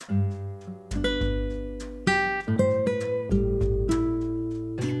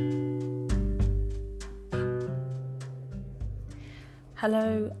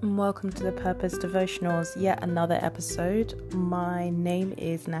Hello and welcome to the Purpose Devotionals, yet another episode. My name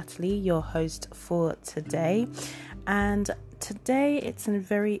is Natalie, your host for today, and today it's a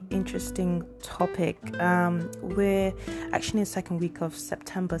very interesting topic. We're actually in the second week of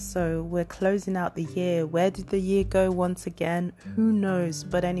September, so we're closing out the year. Where did the year go once again? Who knows?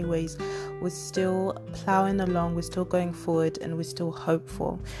 But anyways, we're still plowing along, we're still going forward, and we're still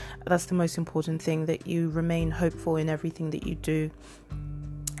hopeful. That's the most important thing, that you remain hopeful in everything that you do.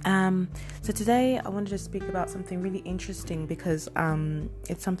 So today I wanted to speak about something really interesting because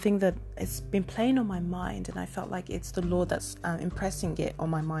it's something that it's been playing on my mind, and I felt like it's the Lord that's impressing it on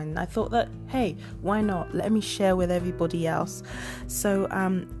my mind. And I thought that, hey, why not? Let me share with everybody else. So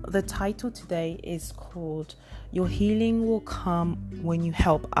the title today is called Your Healing Will Come When You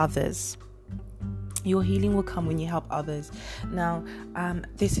Help Others. Your healing will come when you help others. Now,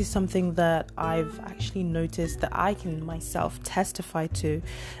 this is something that I've actually noticed that I can myself testify to.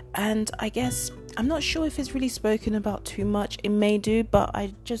 And I guess I'm not sure if it's really spoken about too much. It may do, but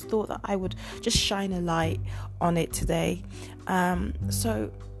I just thought that I would just shine a light on it today.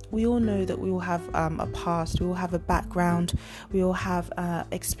 So we all know that we all have a past, we all have a background, we all have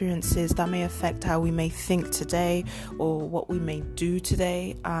experiences that may affect how we may think today or what we may do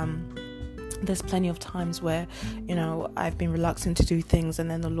today. There's plenty of times where, I've been reluctant to do things, and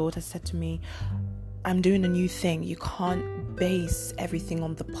then the Lord has said to me, I'm doing a new thing. You can't base everything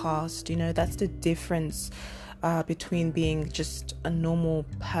on the past. That's the difference between being just a normal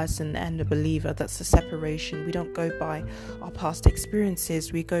person and a believer. That's the separation. We don't go by our past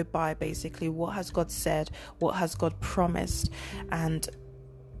experiences. We go by basically what has God said, what has God promised. And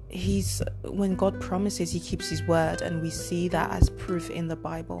when God promises, he keeps his word, and we see that as proof in the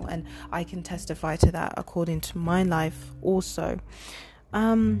Bible, and I can testify to that according to my life also.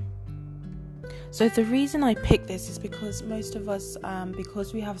 So the reason I picked this is because most of us,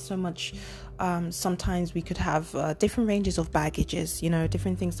 because we have so much, sometimes we could have different ranges of baggages,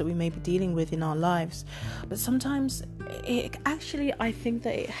 different things that we may be dealing with in our lives. But sometimes I think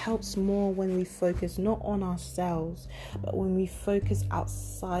that it helps more when we focus not on ourselves, but when we focus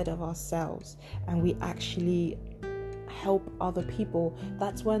outside of ourselves and we actually help other people.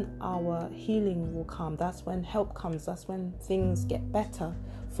 That's when our healing will come. That's when help comes. That's when things get better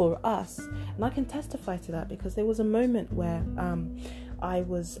for us. And I can testify to that because there was a moment where I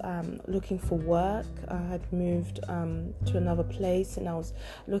was looking for work. I had moved to another place, and I was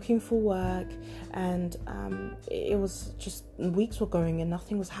looking for work, and it was just weeks were going and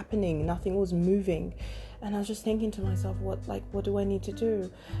nothing was happening, nothing was moving. And I was just thinking to myself, what do I need to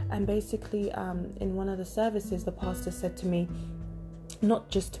do? And basically, in one of the services, the pastor said to me, not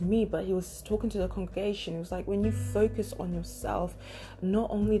just to me, but he was talking to the congregation. It was like, when you focus on yourself, not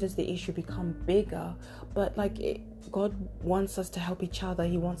only does the issue become bigger, but God wants us to help each other.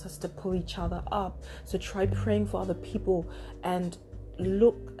 He wants us to pull each other up. So try praying for other people and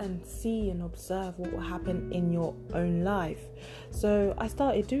look and see and observe what will happen in your own life. So I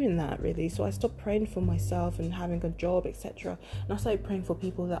started doing that, really. So I stopped praying for myself and having a job, etc. And I started praying for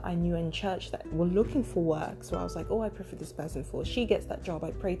people that I knew in church that were looking for work. So I was like, I pray for this person, for she gets that job.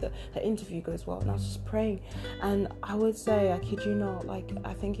 I pray that her interview goes well. And I was just praying. And I would say, I kid you not,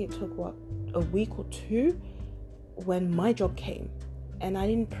 I think it took a week or two when my job came. And I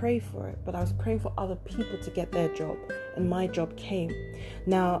didn't pray for it, but I was praying for other people to get their job, and my job came.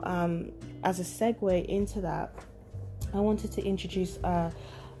 Now, as a segue into that, I wanted to introduce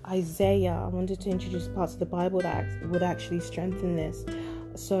Isaiah. I wanted to introduce parts of the Bible that would actually strengthen this.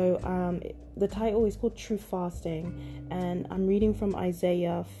 So the title is called True Fasting, and I'm reading from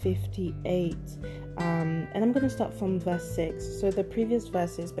Isaiah 58, and I'm going to start from verse 6. So the previous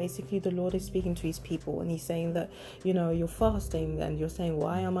verses, basically the Lord is speaking to his people, and he's saying that, you're fasting, and you're saying,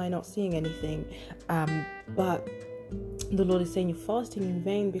 why am I not seeing anything? But the Lord is saying you're fasting in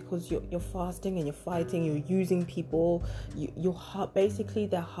vain, because you're fasting and you're fighting, you're using people, your heart, basically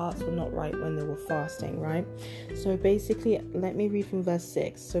their hearts were not right when they were fasting, right? So basically, let me read from verse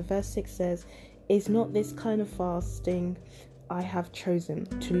 6. So verse 6 says, is not this kind of fasting I have chosen,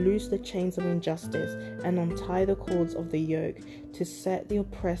 to loose the chains of injustice and untie the cords of the yoke, to set the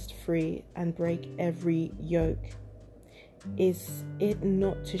oppressed free and break every yoke? Is it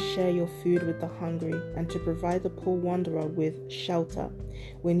not to share your food with the hungry, and to provide the poor wanderer with shelter?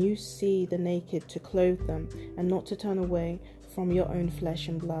 When you see the naked, to clothe them, and not to turn away from your own flesh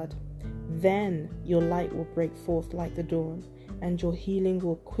and blood? Then your light will break forth like the dawn, and your healing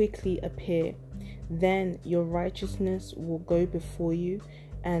will quickly appear. Then your righteousness will go before you,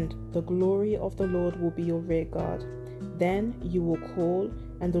 and the glory of the Lord will be your rear guard. Then you will call,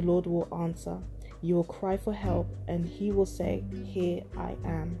 and the Lord will answer. You will cry for help, and he will say, here I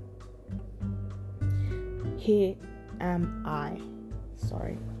am. Here am I.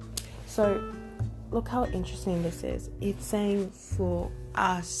 Sorry. So look how interesting this is. It's saying for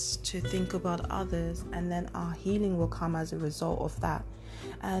us to think about others, and then our healing will come as a result of that.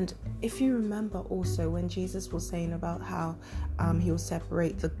 And if you remember also when Jesus was saying about how he will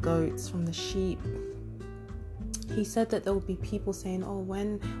separate the goats from the sheep, he said that there will be people saying, oh,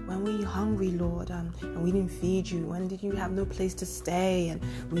 when were you hungry, Lord, and we didn't feed you? When did you have no place to stay, and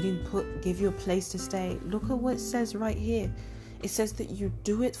we didn't give you a place to stay? Look at what it says right here. It says that you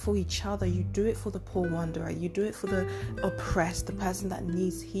do it for each other. You do it for the poor wanderer. You do it for the oppressed, the person that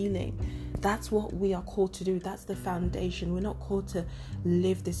needs healing. That's what we are called to do. That's the foundation. We're not called to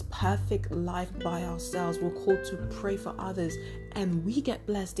live this perfect life by ourselves. We're called to pray for others, and we get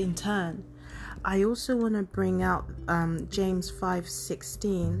blessed in turn. I also want to bring out James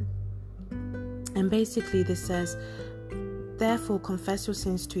 5:16. And basically this says, therefore confess your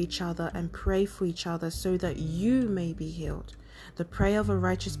sins to each other and pray for each other so that you may be healed. The prayer of a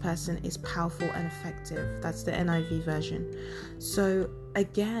righteous person is powerful and effective. That's the NIV version. So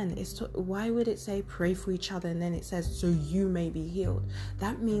again, why would it say pray for each other and then it says so you may be healed?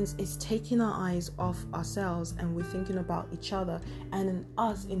 That means it's taking our eyes off ourselves and we're thinking about each other, and in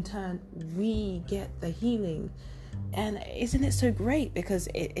us in turn we get the healing. And isn't it so great? Because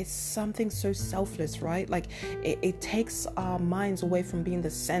it's something so selfless, right? Like it takes our minds away from being the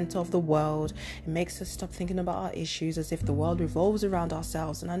center of the world. It makes us stop thinking about our issues as if the world revolves around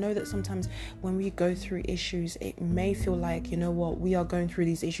ourselves. And I know that sometimes when we go through issues, it may feel like, you know what, we are going through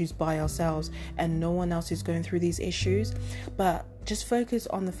these issues by ourselves and no one else is going through these issues. But just focus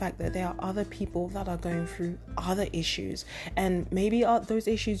on the fact that there are other people that are going through other issues, and maybe those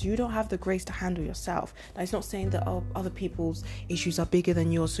issues you don't have the grace to handle yourself. Now, it's not saying that other people's issues are bigger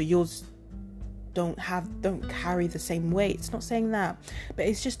than yours, so yours don't carry the same weight. It's not saying that, but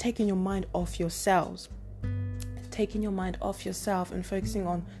it's just taking your mind off yourselves, and focusing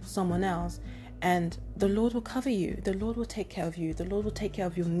on someone else. And the Lord will cover you. The Lord will take care of you. The Lord will take care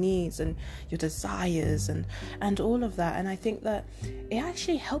of your needs and your desires and all of that. And I think that it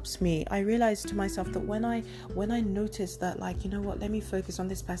actually helps me. I realized to myself that when I notice that, like, you know what, let me focus on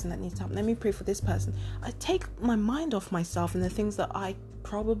this person that needs help. Let me pray for this person. I take my mind off myself and the things that I'm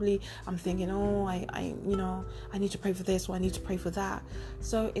thinking, oh, I need to pray for this, or I need to pray for that.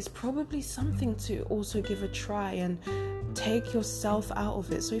 So it's probably something to also give a try and take yourself out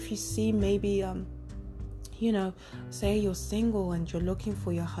of it. So if you see maybe say you're single and you're looking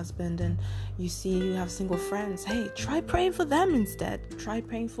for your husband, and you see you have single friends, hey, try praying for them instead. Try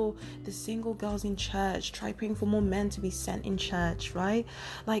praying for the single girls in church. Try praying for more men to be sent in church, right?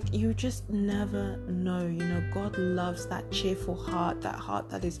 Like, you just never know. God loves that cheerful heart, that heart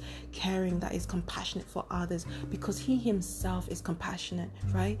that is caring, that is compassionate for others, because he himself is compassionate,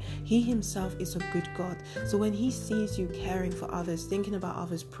 right? He himself is a good God. So when he sees you caring for others, thinking about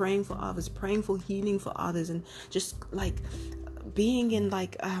others, praying for healing for others, and just like being in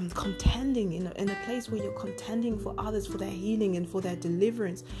contending in a place where you're contending for others, for their healing and for their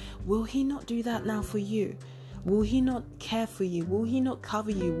deliverance, will he not do that now for you? Will he not care for you? Will he not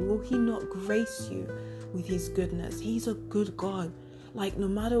cover you? Will he not grace you with his goodness? He's a good God. Like, no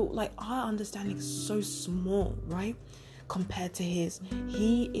matter, like, our understanding is so small, right, compared to his.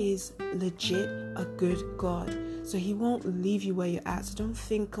 He is legit a good God. So he won't leave you where you're at. So don't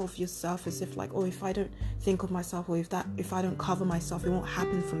think of yourself as if like, oh, if I don't think of myself, or if I don't cover myself, it won't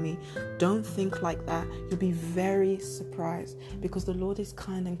happen for me. Don't think like that. You'll be very surprised, because the Lord is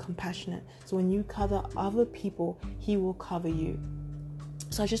kind and compassionate. So when you cover other people, he will cover you.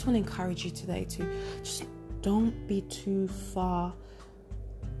 So I just want to encourage you today to just don't be too far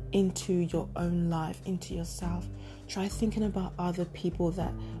into your own life, into yourself. Try thinking about other people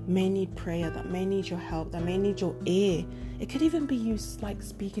that may need prayer, that may need your help, that may need your ear. It could even be you like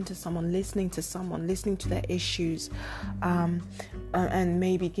speaking to someone, listening to their issues, and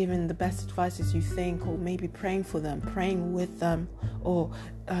maybe giving the best advices you think, or maybe praying for them, praying with them, or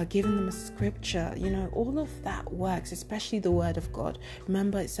giving them a scripture. All of that works, especially the word of God.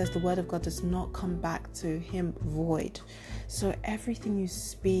 Remember, it says the word of God does not come back to him void. So everything you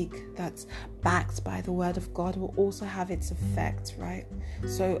speak that's backed by the word of God will also have its effect, right?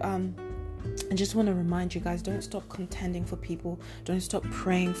 So I just want to remind you guys, don't stop contending for people. Don't stop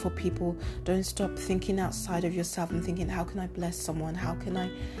praying for people. Don't stop thinking outside of yourself and thinking, how can I bless someone? How can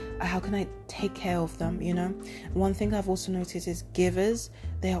I take care of them? One thing I've also noticed is givers,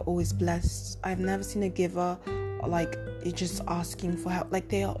 they are always blessed. I've never seen a giver like just asking for help. Like,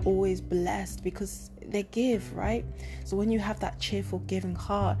 they are always blessed, because they give, right? So when you have that cheerful giving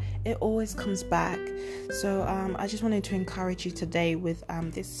heart, it always comes back. So I just wanted to encourage you today with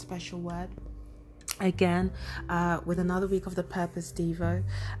this special word again, with another week of the Purpose Devo.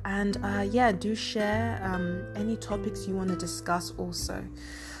 And do share any topics you want to discuss also.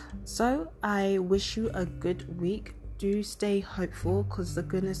 So I wish you a good week. Do stay hopeful, because the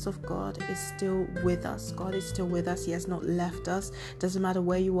goodness of God is still with us. God is still with us. He has not left us. Doesn't matter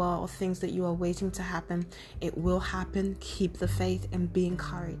where you are or things that you are waiting to happen. It will happen. Keep the faith and be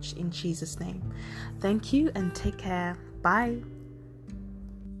encouraged in Jesus' name. Thank you and take care. Bye.